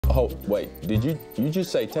Oh, wait, did you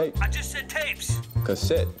just say tapes? I just said tapes.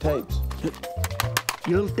 Cassette tapes.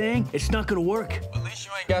 You little thing, it's not gonna work. At least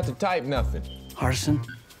you ain't got to type nothing. Hardison,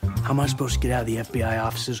 how am I supposed to get out of the FBI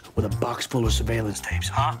offices with a box full of surveillance tapes,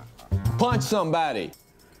 huh? Punch somebody.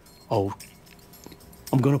 Oh,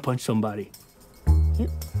 I'm gonna punch somebody.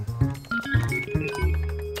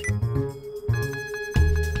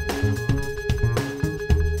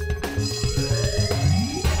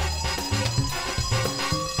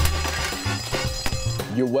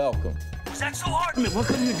 You're welcome. Was that so hard? I mean, why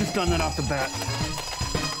couldn't you have just done that off the bat?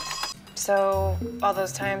 So, all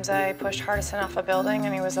those times I pushed Hardison off a building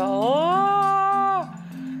and he was all, oh!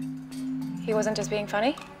 He wasn't just being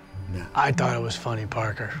funny? No. I thought it was funny,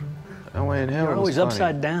 Parker. No way in hell. You're always funny.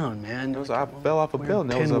 upside down, man. I fell off a building.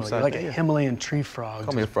 That was upside You're like down. a Himalayan tree frog.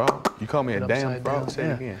 Call me a frog. You call me a damn frog. Down. Say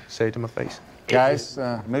it again. Say it to my face. Guys,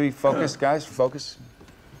 maybe focus, guys, focus.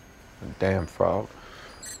 Damn frog.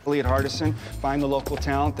 Eliot Hardison, find the local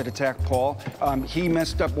talent that attacked Paul. He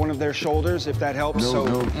messed up one of their shoulders, if that helps. No, so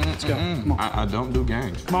no. let's go. Come on. I don't do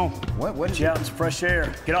gangs. Come on. What Get you out in some fresh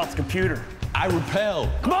air. Get off the computer. I repelled.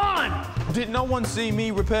 Come on! Did no one see me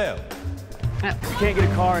repel? You can't get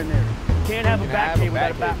a car in there. You can't have a back cave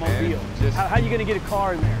without a Batmobile. How you gonna get a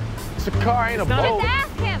car in there? It's a car, ain't a boat. Just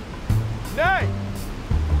ask him. Nay!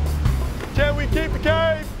 Can we keep the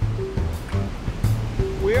cave?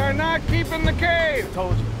 We are not keeping the cave. I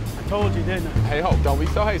told you, didn't I? Hey, ho, don't be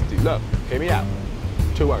so hasty. Look, hear me out.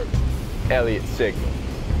 2 words. Eliot signal.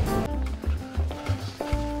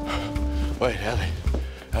 Wait,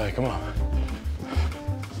 Ellie, come on.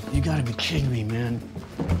 You gotta be kidding me, man.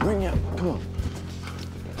 Bring it up, come on.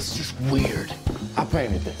 It's just weird. I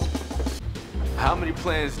painted this. How many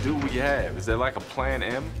plans do we have? Is there like a plan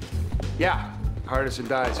M? Yeah, Hardison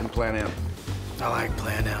dies in Plan M. I like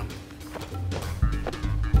Plan M.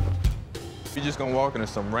 You're just gonna walk into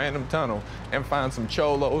some random tunnel and find some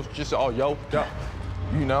cholos just all yoked up,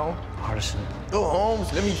 you know? Hardison. Go home,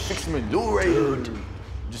 let me fix my Dude.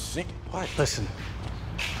 Just sing. What? Listen.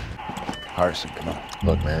 Hardison, come on.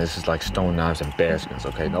 Look, man, this is like stone knives and bearskins,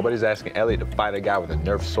 okay? Nobody's asking Eliot to fight a guy with a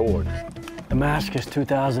Nerf sword. Damascus,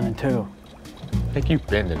 2002. I think you've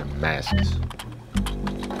been to Damascus.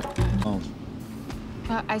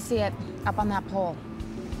 I see it up on that pole.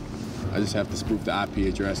 I just have to spoof the IP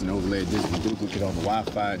address and overlay a digital duplicate on the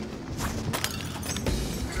Wi-Fi.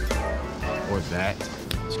 Or that.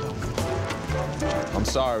 Let's go. I'm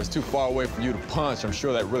sorry, it was too far away for you to punch. I'm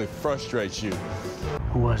sure that really frustrates you.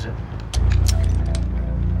 Who was it?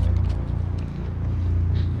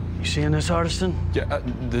 You seeing this, Hardison? Yeah,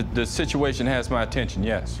 the situation has my attention,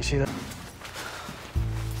 yes. You see that?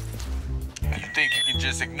 You think you can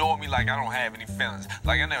just ignore me like I don't have any feelings?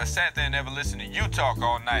 Like I never sat there and never listened to you talk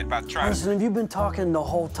all night about trying Hardison, have you been talking the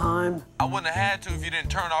whole time? I wouldn't have had to if you didn't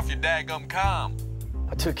turn off your daggum comm.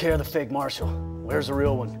 I took care of the fake Marshal. Where's the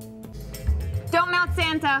real one? Don't mount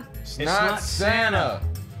Santa. It's not Santa.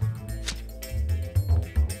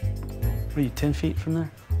 What are you, 10 feet from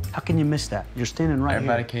there? How can you miss that? You're standing right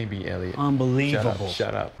Everybody here. can't be Eliot. Unbelievable.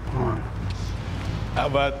 Shut up. Come on. How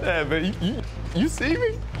about that, man? You see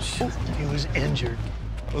me? He was injured.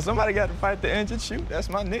 Well, somebody got to fight the injured. Shoot, that's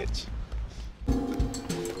my niche.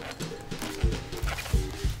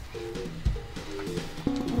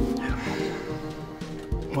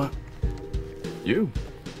 What? You.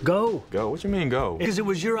 Go. Go? What you mean go? Because it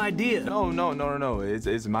was your idea. No.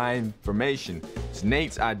 It's my information. It's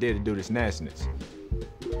Nate's idea to do this nastiness.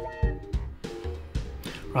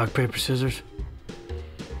 Rock, paper, scissors.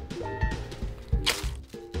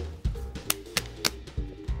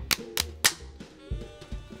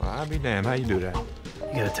 Well, I'll be damned. How you do that? You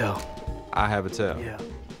gotta tell. I have a tell. Yeah.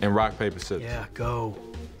 And rock, paper, scissors. Yeah, go.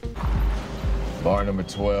 Bar number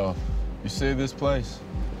 12. You see this place?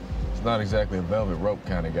 It's not exactly a velvet rope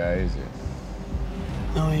kind of guy, is it?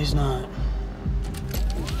 No, he's not.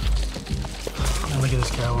 Now look at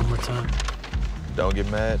this guy one more time. Don't get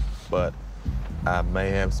mad, but I may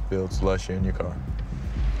have spilled slushy in your car.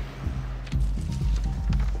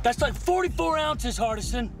 That's like 44 ounces,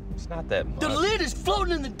 Hardison. It's not that much. The lid is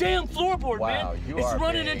floating in the damn floorboard, man. Wow, you it's are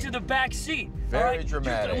running being into the back seat. very all right?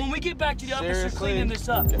 dramatic. When we get back to the office, you're Seriously? cleaning this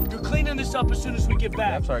up. You're cleaning this up as soon as we get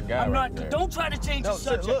back. That's our guy I'm right not. there. Don't try to change the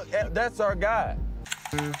subject. Look, that's our guy.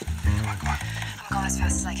 I'm going as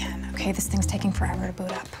fast as I can, okay? This thing's taking forever to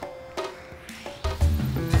boot up.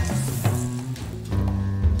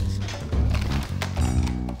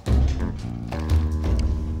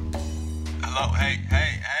 Hello, hey.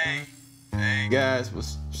 Guys,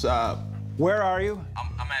 what's up? Where are you?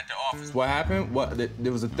 I'm at the office. What happened? What?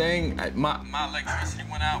 There was a thing. My electricity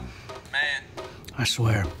went out, man. I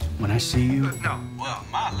swear, when I see you... No, well,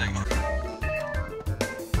 my legs.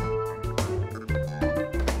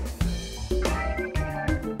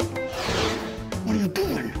 What are you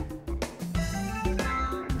doing?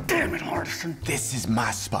 Damn it, Hardison. This is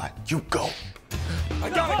my spot. You go.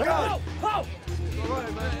 I got it, got it. Whoa!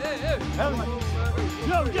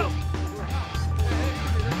 Yo, yo!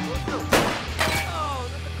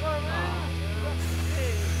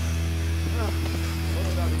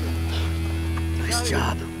 Nice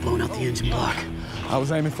job, blowing out the engine block. I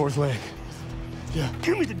was aiming for his leg. Yeah.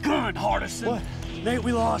 Give me the gun, Hardison. What? Nate,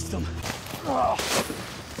 we lost him. Oh.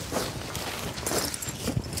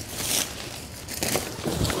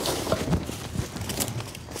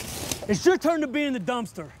 It's your turn to be in the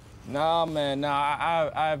dumpster. Nah, man, nah,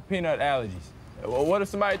 I have peanut allergies. Well, what if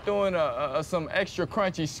somebody throwing some extra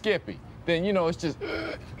crunchy Skippy? Then, you know, it's just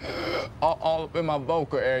all up in my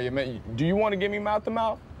vocal area, man. Do you want to give me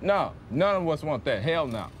mouth-to-mouth? No, none of us want that. Hell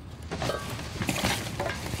no.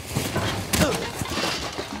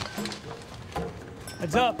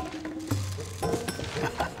 Heads up.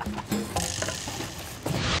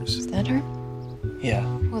 Is that her? Yeah.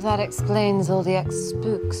 Well, that explains all the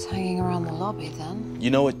ex-spooks hanging around the lobby, then. You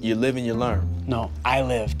know what? You live and you learn. No, I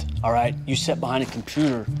lived, all right? You sat behind a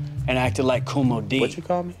computer and acted like Kumo D. What you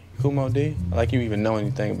call me? Kumo D? Like you even know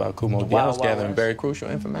anything about Kumo D. I was gathering very crucial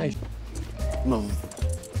information. Move.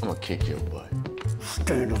 I'm gonna kick your butt.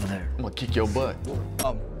 Stand over there. I'm gonna kick your butt.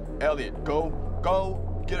 Eliot, go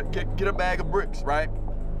get a bag of bricks, right?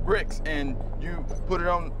 Bricks, and you put it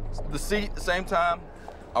on the seat at the same time.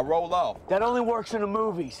 I roll off. That only works in the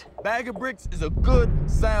movies. Bag of bricks is a good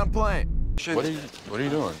sound plan. What are you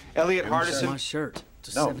doing? Eliot Hardison. My shirt.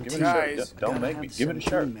 No, give me a shirt. Don't make me. Give me the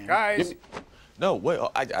shirt. Guys. No, wait,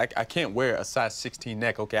 I can't wear a size 16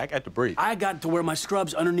 neck, okay? I got to breathe. I got to wear my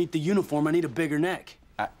scrubs underneath the uniform. I need a bigger neck.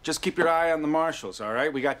 Just keep your eye on the marshals, all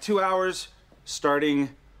right? We got 2 hours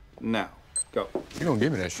starting now. Go. You gonna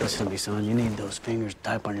give me that shirt? Listen to me, son. You need those fingers to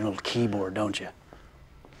type on your little keyboard, don't you?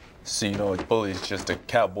 See, you know, a bully is just a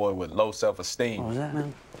cowboy with low self-esteem. What was that,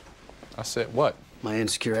 man? I said, what? My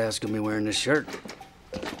insecure ass gonna be wearing this shirt.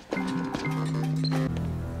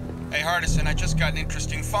 Hey, Hardison, I just got an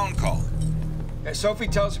interesting phone call. Sophie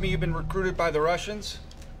tells me you've been recruited by the Russians.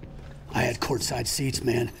 I had courtside seats,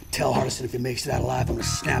 man. Tell Hardison if he makes it out alive, I'm gonna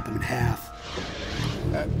snap him in half.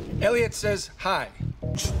 Eliot says hi.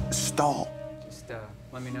 Stall. Just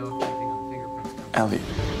let me know if anything on the fingerprints. Eliot,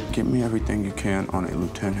 get me everything you can on a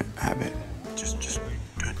Lieutenant Abbott. Just do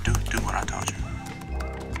what I told you.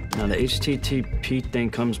 Now, the HTTP thing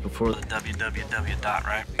comes before the www dot,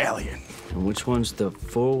 right? Eliot. And which one's the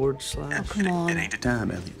forward slash? Come on. It ain't the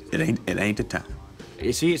time, Eliot. It ain't the time.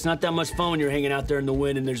 You see, it's not that much fun when you're hanging out there in the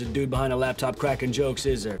wind and there's a dude behind a laptop cracking jokes,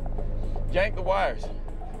 is there? Yank the wires.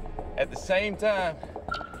 At the same time,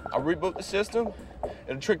 I reboot the system,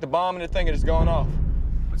 it'll trick the bomb and the thing is going off.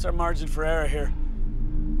 What's our margin for error here?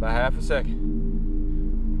 About half a second.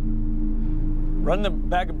 Run the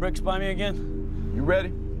bag of bricks by me again? You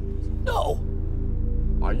ready? No.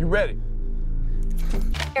 Are you ready?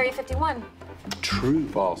 Area 51. True.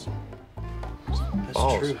 False. That's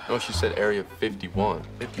False. true. No, she said area 51.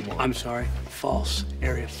 51. I'm sorry. False.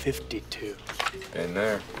 Area 52. In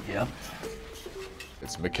there. Yep.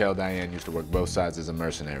 It's Mikhail Diane used to work both sides as a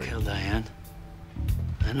mercenary. Kill Diane.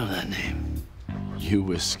 I know that name. You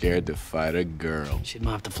were scared to fight a girl. She'd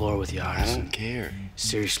mop the floor with you, I Hardison. don't care.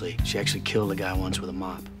 Seriously, she actually killed a guy once with a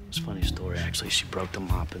mop. It's a funny story, actually. She broke the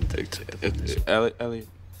mop and... Elliot.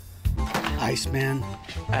 Iceman.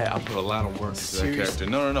 Hey, I put a lot of work into that character.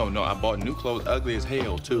 No. I bought new clothes, ugly as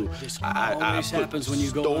hell, too. This I always put happens when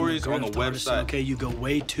you go stories on the Hardison, website. okay, you go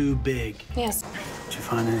way too big. Yes. Did you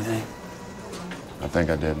find anything? I think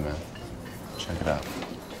I did, man. Check it out.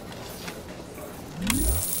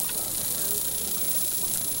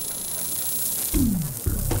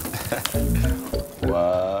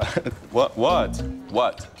 What?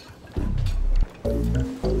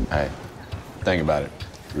 Hey, think about it.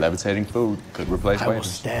 Levitating food could replace I will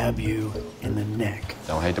waiters. stab you in the neck.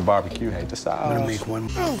 Don't hate the barbecue, hate the sauce. I'm gonna make one.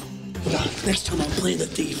 Next time I'll play the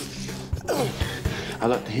thief. I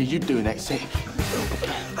like to hear you do an accent.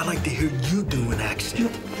 I like to hear you do an accent.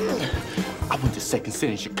 I went to Second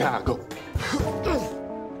City in Chicago.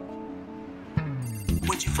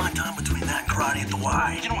 When'd you find time between that and karate at the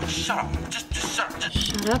Y? You know what? Shut up. Just shut up.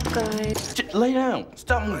 Shut up, guys. Just lay down.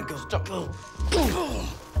 Stop moving. Stop. Well,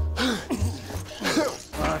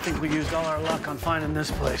 I think we used all our luck on finding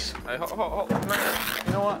this place. Hey, hold, man.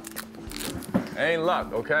 You know what? Ain't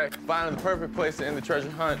luck, okay? Finding the perfect place to end the treasure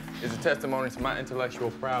hunt is a testimony to my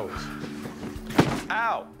intellectual prowess.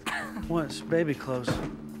 Ow! What's baby clothes?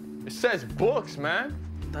 It says books, man.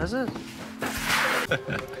 Does it?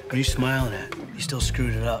 What are you smiling at? You still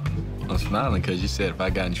screwed it up. I'm smiling because you said if I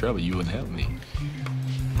got in trouble, you wouldn't help me.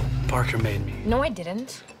 Parker made me. No, I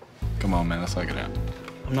didn't. Come on, man, let's hug it out.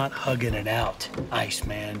 I'm not hugging it out,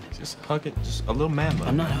 Iceman. Just hug it, just a little man love.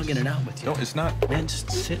 I'm not hugging it out with you. No, it's not. Man, just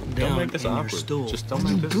sitting down Don't make this in awkward. your stool. Just don't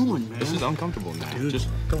what make are this. you doing, man? This is uncomfortable now. Dude. Just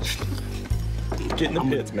go. Get in the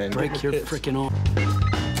pits, man. Break your freaking arm.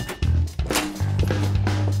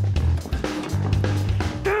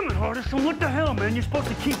 Damn it, Hardison, what the hell, man? You're supposed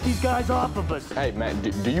to keep these guys off of us. Hey, man,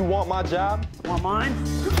 do you want my job? Want mine?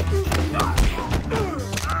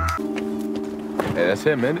 Hey, that's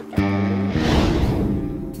him, isn't it?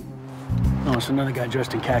 No, it's another guy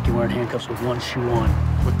dressed in khaki wearing handcuffs with one shoe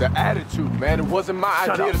on. With the attitude, man. It wasn't my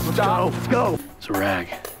Shut idea up. to stop. Let's go. It's a rag.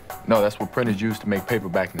 No, that's what printers used to make paper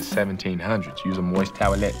back in the 1700s. Use a moist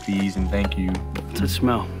towelette, please, and thank you. What's it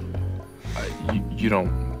smell? You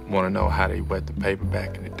don't want to know how they wet the paper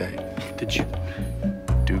back in the day. Did you?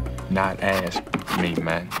 Do not ask me,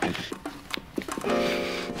 man.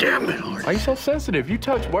 Damn it, Hardison. Are you so sensitive? You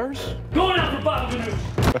touch worse. Going out for Bible news.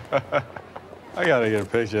 I gotta get a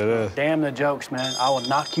picture of this. Damn the jokes, man. I will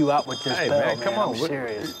knock you out with this Hey, bell, man, come on. I'm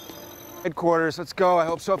serious. Headquarters, let's go. I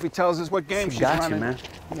hope Sophie tells us what game she's Got running. you, man.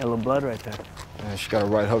 You got a little blood right there. Man, she got a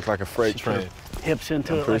right hook like a freight train. Hips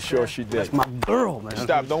into it. I'm pretty like sure that. she did. That's my girl, man.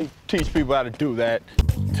 Stop, don't teach people how to do that.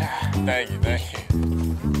 Thank you.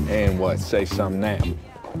 And what, say something now?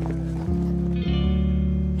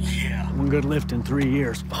 Yeah, one good lift in 3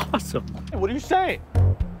 years. Awesome. Hey, what are you saying?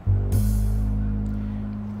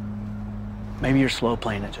 Maybe you're slow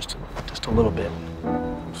playing it just a little bit.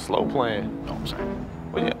 Slow playing. You know what I'm saying?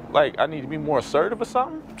 Well, yeah, like, I need to be more assertive or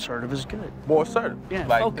something? Assertive is good. More assertive. Yeah,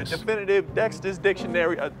 like focus. The definitive Dexter's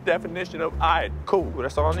dictionary, a definition of all right, cool.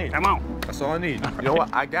 That's all I need. Come on. That's all I need. You know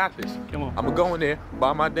what? I got this. Come on. I'm gonna go in there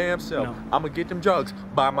by my damn self. No. I'm gonna get them drugs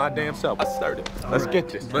by my damn self. Assertive. Let's right. get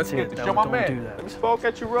this. That's Let's it. get this. Don't- Yo, my don't man. do that. Let me spoke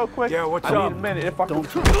at you real quick. Yeah, what's I up? need a minute if I can.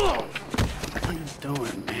 Don't. What are you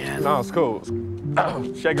doing, man? No, it's cool.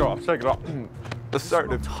 Shake it off. Shake it off.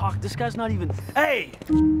 Assertive. Talk. This guy's not even. Hey!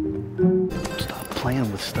 Stop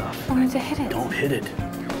playing with stuff. I wanted to hit it. Don't hit it.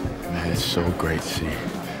 Man, it's so great to see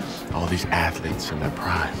all these athletes in their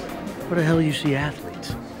prime. Where the hell you see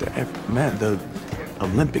athletes? Man, the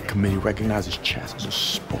Olympic Committee recognizes chess as a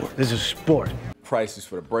sport. This is sport. Prices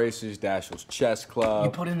for the braces, Dashiell's Chess Club.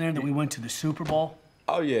 You put in there that we went to the Super Bowl?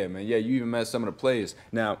 Oh, yeah, man. Yeah, you even met some of the players.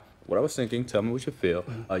 Now, what I was thinking, tell me what you feel.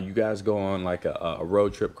 You guys go on like a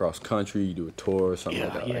road trip cross country, you do a tour or something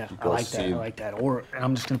like that. Yeah, you I go like that. I like that. Or and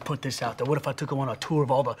I'm just gonna put this out there. What if I took them on a tour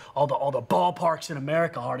of all the ballparks in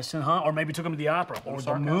America, Hardison, huh? Or maybe took them to the opera or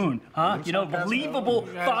the moon, huh? You know, believable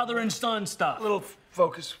father and son stuff. Little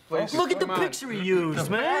focus, please. Look at the picture he used,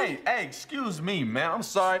 man. Hey, excuse me, man. I'm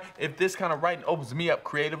sorry if this kind of writing opens me up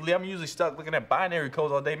creatively. I'm usually stuck looking at binary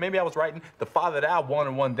codes all day. Maybe I was writing the father that I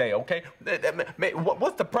wanted one day, okay?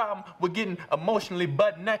 What's the problem with getting emotionally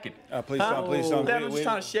butt naked? Please don't, please don't. I'm just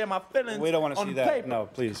trying to share my feelings. We don't want to see that. Paper. No,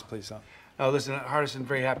 please don't. No, listen, Hardison,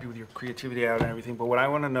 very happy with your creativity out and everything, but what I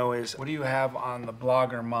want to know is, what do you have on the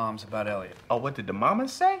blogger moms about Eliot? Oh, what did the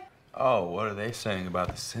mamas say? Oh, what are they saying about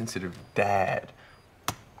the sensitive dad?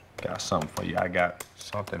 Got something for you. I got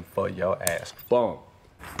something for your ass. Boom.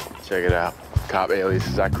 Check it out. Cop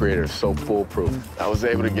aliases I created are so foolproof. I was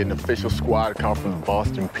able to get an official squad car from the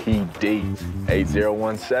Boston PD.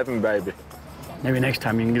 8017, baby. Maybe next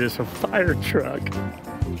time you can get us a fire truck.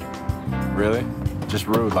 Really? Just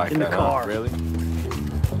rude like In the that, car. huh? Really?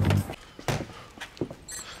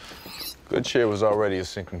 Good Cheer was already a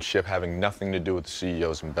sinking ship having nothing to do with the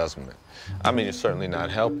CEO's embezzlement. I mean, it's certainly not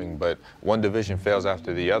helping, but one division fails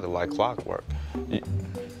after the other like clockwork.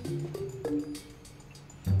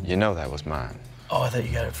 You know that was mine. Oh, I thought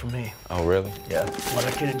you got it from me. Oh, really? Yeah. Want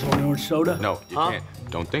to get into an orange soda? No, you can't.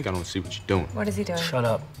 Don't think I don't see what you're doing. What is he doing? Shut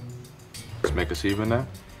up. Let's make us even now.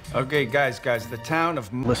 Okay, guys, the town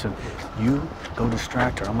of... Listen, you go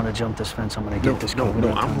distract her. I'm gonna jump this fence. I'm gonna get this No, covered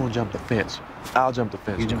up. I'm gonna jump the fence. I'll jump the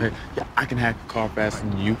fence, You jump okay? Yeah, I can hack the car faster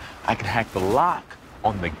than you. I can hack the lock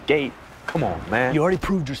on the gate. Come on, man. You already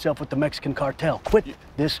proved yourself with the Mexican cartel. Quit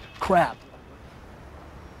this crap.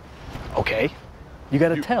 Okay? You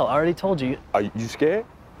gotta tell. I already told you. Are you scared?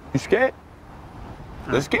 You scared?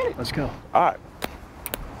 Let's get it. Let's go. All right.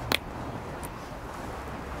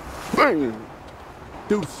 Bang.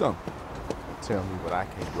 Do something. Tell me what I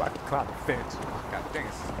can do. I can climb the fence. God dang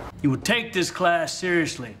it. You will take this class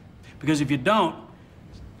seriously. Because if you don't,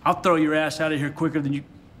 I'll throw your ass out of here quicker than you...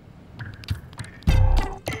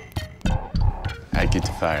 I get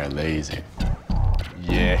to fire lazy.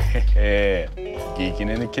 Yeah. Geeking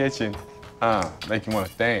in the kitchen. Make you want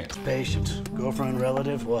to dance. Patience. Girlfriend,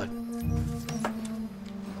 relative, what?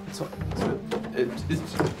 It's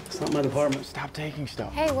not my department. Stop taking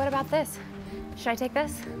stuff. Hey, what about this? Should I take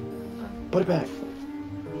this? Put it back.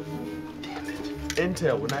 Damn it.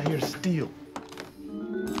 Intel, we're not here to steal.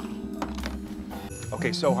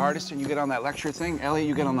 Okay, so Hardison, you get on that lecture thing. Elliot,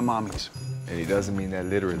 you get on the mommies. And he doesn't mean that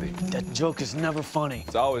literally. That joke is never funny.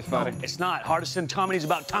 It's always funny. No, it's not. Hardison comedy's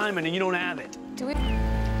about timing, and you don't have it. Do we?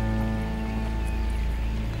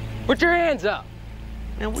 Put your hands up.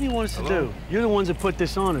 Man, what do you want us to do? You're the ones that put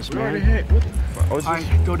this on us, man. All right,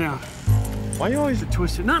 go down. Why you always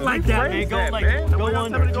twisted? Not like that, man. Go like, go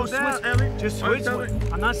under. Just switch. Just switch.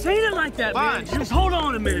 I'm not saying it like that, man. Just hold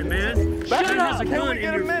on a minute, man. Shut has a gun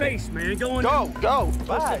in your face, man. Go under. Go.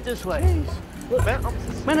 Twist it this way.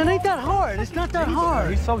 Man, it ain't that hard. It's not that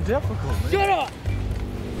hard. He's so difficult, man. Shut up!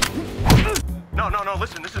 No,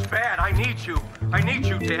 listen, this is bad. I need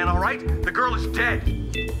you, Dan, all right? The girl is dead.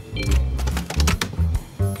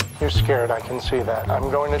 You're scared, I can see that.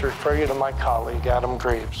 I'm going to refer you to my colleague, Adam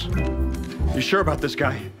Greaves. You sure about this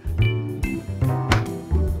guy?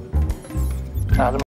 Adam